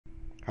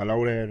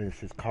Hello there,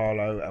 this is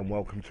Carlo, and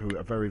welcome to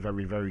a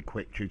very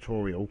quick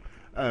tutorial.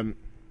 Um,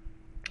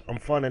 I'm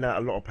finding out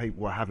a lot of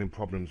people are having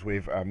problems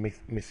with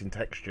missing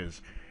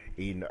textures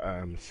in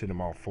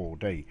Cinema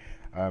 4D.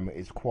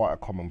 It's quite a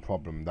common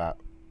problem that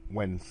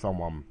when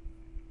someone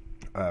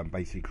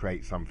basically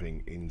creates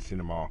something in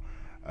Cinema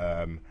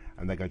and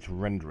they go to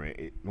render it,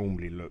 it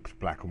normally looks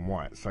black and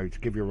white. So to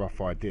give you a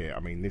rough idea, I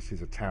mean, this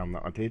is a town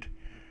that I did,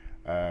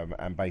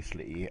 and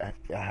basically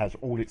it has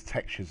all its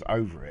textures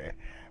over it,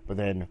 but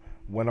then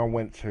when I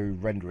went to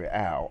render it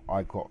out,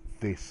 I got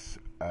this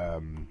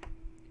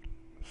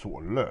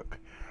sort of look,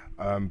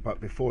 but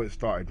before it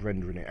started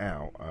rendering it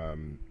out,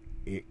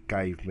 it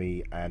gave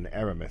me an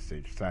error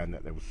message saying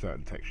that there were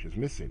certain textures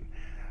missing.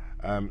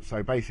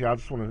 So basically I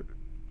just want to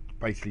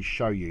basically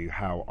show you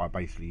how I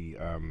basically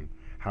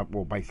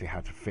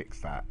how to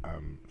fix that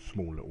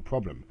small little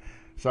problem.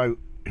 So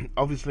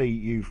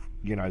obviously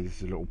this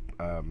is a little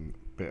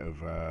bit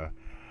of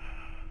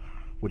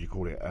what do you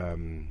call it,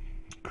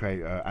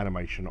 create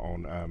animation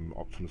on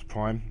Optimus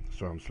Prime.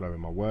 So I'm slowing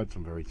my words,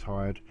 I'm very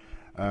tired.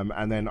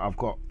 And then I've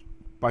got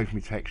both my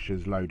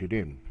textures loaded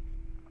in.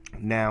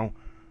 Now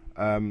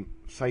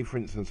say for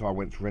instance I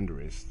went to render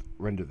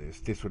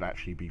this would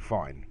actually be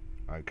fine,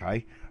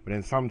 okay, but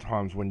then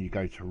sometimes when you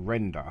go to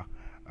render,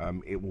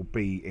 it will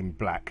be in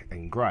black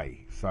and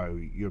grey, so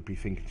you'll be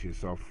thinking to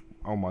yourself,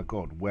 oh my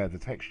god, where are the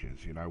textures,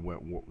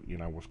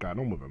 what's going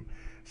on with them.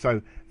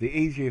 So the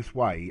easiest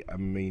way, I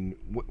mean,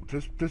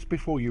 just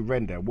before you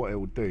render, what it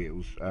will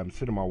do,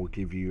 Cinema will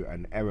give you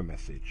an error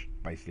message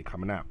basically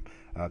come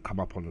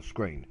up on the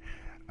screen,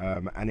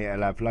 and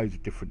it'll have loads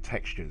of different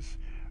textures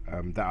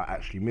that are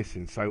actually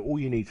missing. So all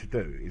you need to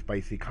do is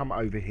basically come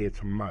over here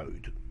to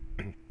mode,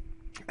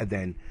 and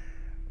then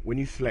when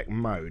you select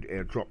mode,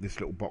 it'll drop this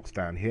little box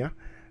down here.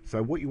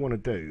 So what you want to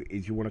do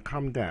is you want to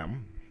come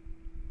down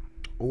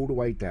all the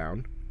way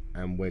down,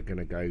 and we're going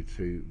to go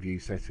to view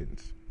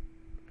settings.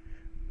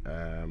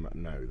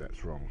 No,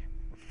 that's wrong.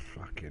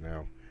 Fucking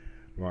hell.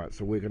 Right,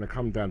 so we're going to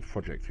come down to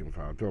project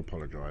info. I do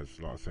apologise,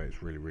 like I say,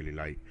 it's really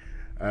late.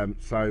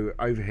 So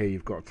over here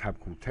you've got a tab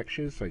called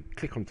textures, so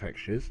click on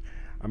textures,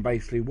 and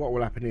basically what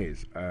will happen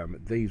is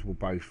these will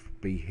both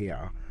be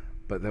here,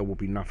 but there will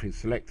be nothing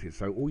selected.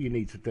 So all you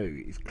need to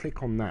do is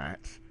click on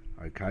that,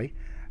 okay,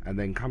 and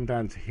then come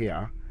down to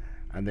here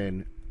and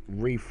then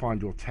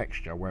re-find your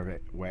texture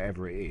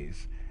wherever it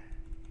is,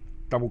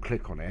 double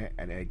click on it,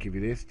 and it'll give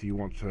you this. Do you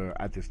want to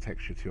add this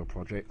texture to your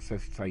project? So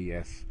say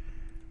yes,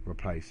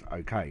 replace,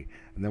 okay,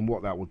 and then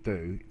what that will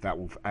do, that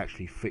will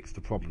actually fix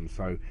the problem.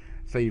 So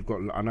say you've got,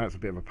 I know it's a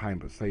bit of a pain,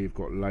 but say you've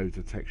got loads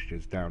of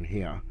textures down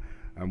here,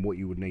 and what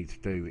you would need to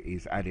do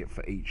is add it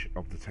for each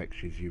of the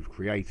textures you've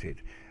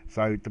created.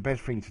 So the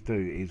best thing to do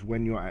is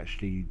when you're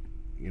actually,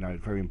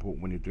 it's very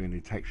important when you're doing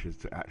the textures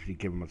to actually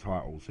give them a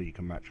title so you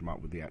can match them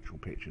up with the actual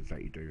pictures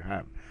that you do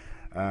have.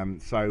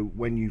 So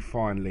when you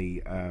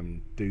finally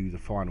do the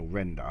final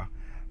render,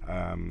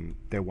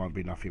 there won't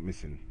be nothing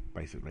missing.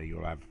 Basically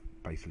you'll have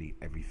basically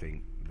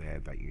everything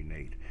there that you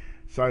need.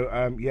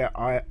 So yeah,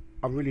 I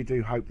really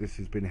do hope this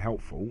has been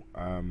helpful.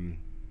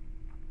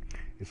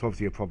 It's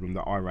obviously a problem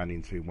that I ran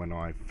into when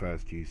I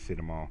first used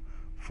Cinema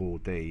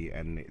 4D,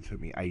 and it took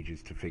me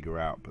ages to figure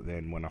out, but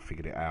then when I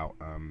figured it out,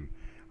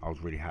 I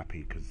was really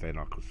happy, because then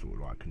I could sort of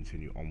like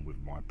continue on with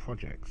my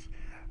projects.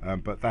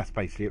 But that's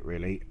basically it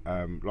really.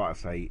 Like I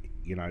say,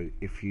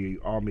 if you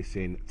are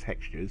missing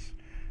textures,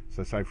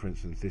 so say for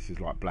instance this is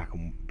like black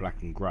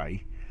and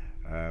grey,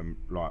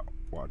 like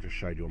what I just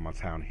showed you on my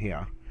town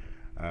here,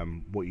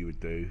 what you would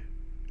do,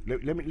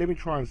 let me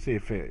try and see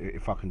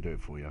if I can do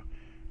it for you.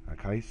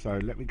 Okay, so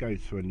let me go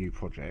to a new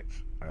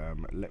project,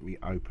 let me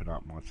open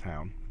up my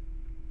town,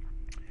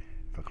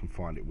 if I can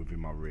find it within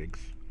my rigs,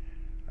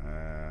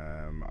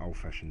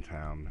 old-fashioned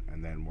town,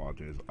 and then what I'll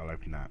do is I'll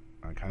open that.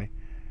 Okay,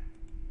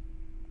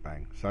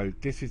 bang. So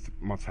this is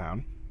my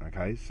town.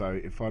 Okay, so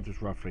if I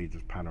just roughly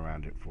just pan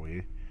around it for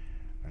you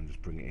and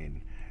just bring it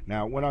in,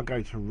 now when I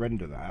go to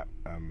render that,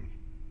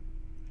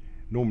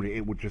 normally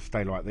it would just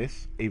stay like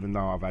this even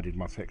though I've added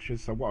my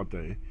textures. So what I'll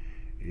do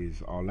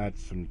is I'll add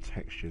some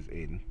textures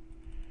in.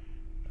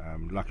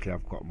 Luckily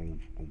I've got them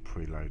all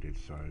preloaded,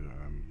 so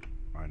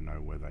I know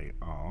where they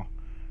are.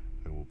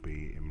 They will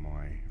be in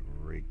my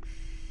rigs,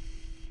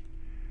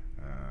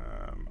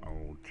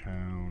 old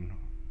town,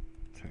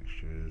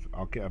 textures.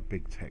 I'll get a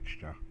big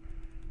texture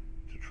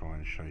to try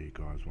and show you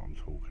guys what I'm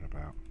talking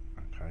about.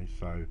 Okay,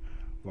 so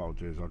what I'll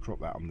do is I'll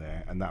drop that on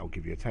there, and that will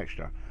give you a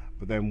texture.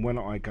 But then when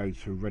I go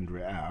to render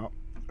it out,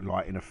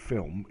 like in a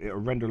film, it'll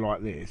render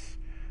like this,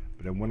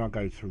 but then when I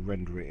go to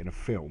render it in a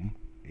film,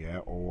 yeah,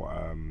 or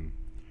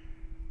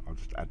I'll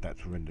just add that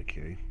to render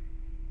queue,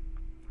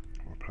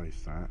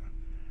 replace that,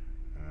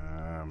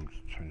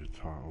 just change the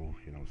title,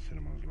 what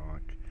cinema's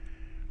like,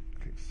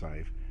 click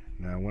save.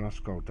 Now when I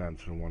scroll down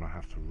to the one I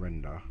have to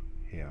render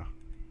here,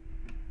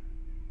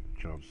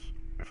 jobs,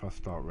 if I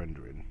start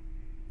rendering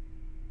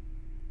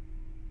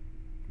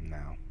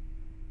now,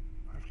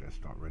 hopefully I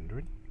start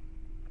rendering.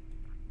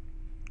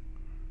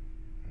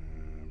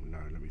 No,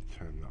 let me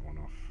turn that one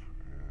off,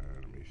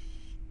 let me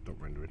stop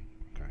rendering.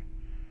 Okay,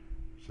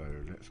 So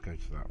let's go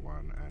to that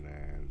one and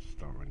then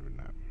start rendering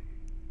that.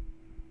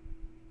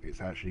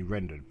 It's actually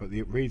rendered, but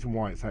the reason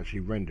why it's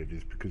actually rendered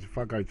is because if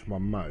I go to my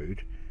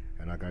mode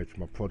and I go to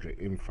my project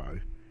info,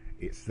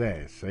 it's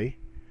there, see?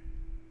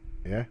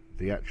 Yeah,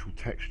 the actual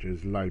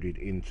textures loaded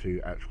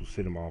into actual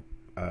Cinema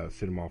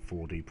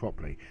 4D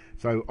properly.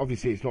 So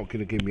obviously it's not going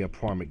to give me a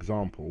prime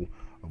example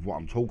of what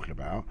I'm talking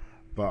about,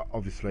 but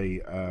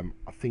obviously I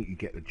think you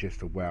get the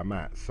gist of where I'm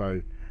at.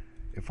 So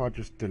if I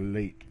just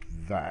delete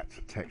that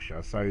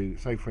texture, so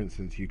say for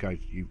instance you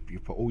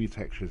put all your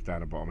textures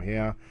down the bottom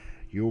here,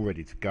 you're all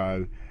ready to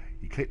go,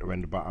 you click the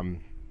render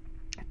button,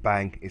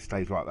 bang, it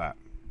stays like that,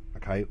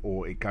 okay?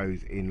 Or it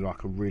goes in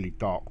like a really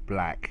dark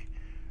black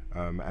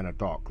and a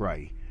dark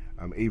grey,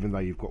 even though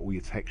you've got all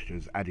your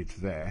textures added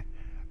to there.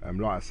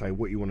 Like I say,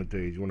 what you want to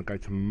do is you want to go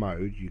to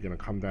mode, you're going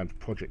to come down to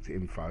project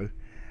info,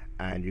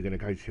 and you're going to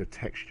go to your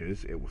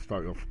textures. It will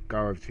start you off,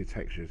 go over to your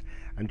textures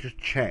and just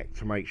check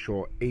to make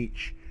sure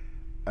each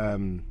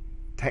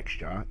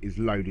texture is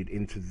loaded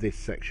into this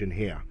section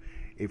here.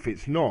 If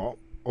it's not,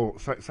 or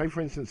say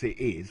for instance it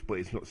is, but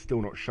it's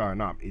still not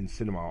showing up in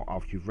Cinema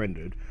after you've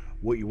rendered,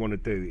 what you want to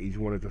do is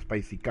you want to just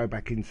basically go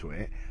back into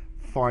it,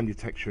 find your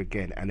texture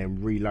again, and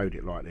then reload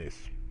it like this.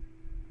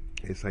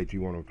 Let's say, do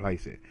you want to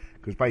replace it?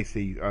 Because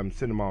basically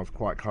Cinema is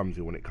quite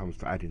clumsy when it comes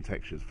to adding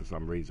textures for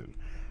some reason.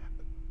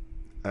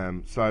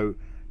 So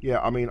yeah,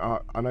 I mean,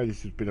 I know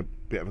this has been a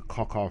bit of a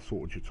cock-ass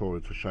sort of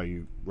tutorial to show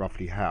you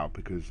roughly how,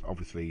 because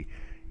obviously,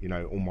 you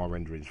know, all my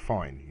rendering's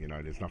fine, you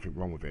know, there's nothing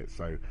wrong with it,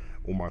 so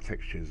all my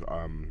textures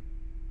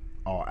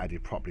are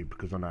added properly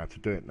because I know how to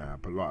do it now.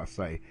 But like I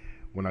say,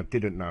 when I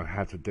didn't know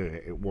how to do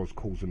it, it was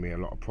causing me a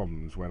lot of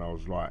problems when I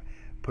was like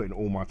putting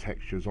all my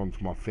textures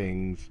onto my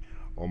things,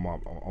 on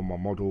my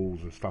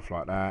models and stuff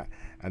like that,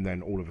 and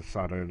then all of a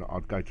sudden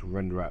I'd go to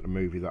render out the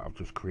movie that I've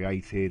just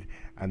created,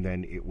 and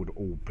then it would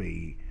all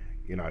be,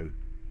 you know,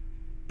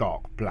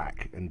 dark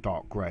black and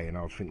dark grey, and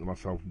I was thinking to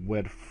myself,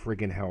 where the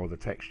friggin' hell are the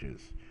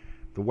textures?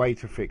 The way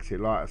to fix it,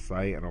 like I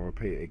say, and I'll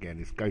repeat it again,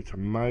 is go to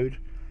mode,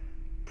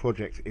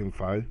 project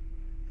info,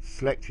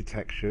 select your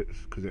textures,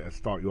 because it'll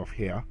start you off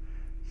here,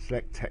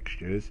 select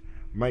textures,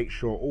 make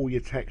sure all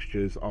your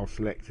textures are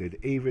selected,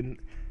 even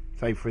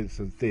say for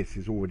instance this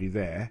is already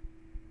there,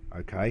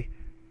 okay,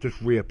 just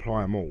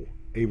reapply them all,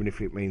 even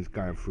if it means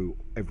going through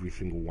every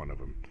single one of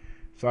them.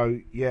 So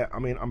yeah, I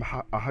mean,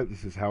 I hope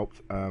this has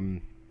helped.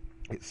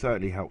 It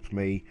certainly helped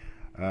me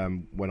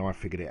when I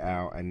figured it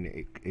out, and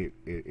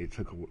it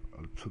took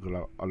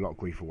a lot of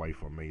grief away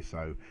from me.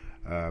 So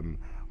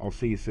I'll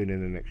see you soon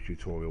in the next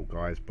tutorial,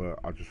 guys, but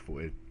I just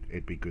thought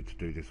it'd be good to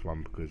do this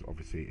one because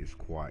obviously it's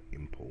quite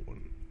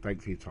important.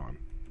 Thanks for your time.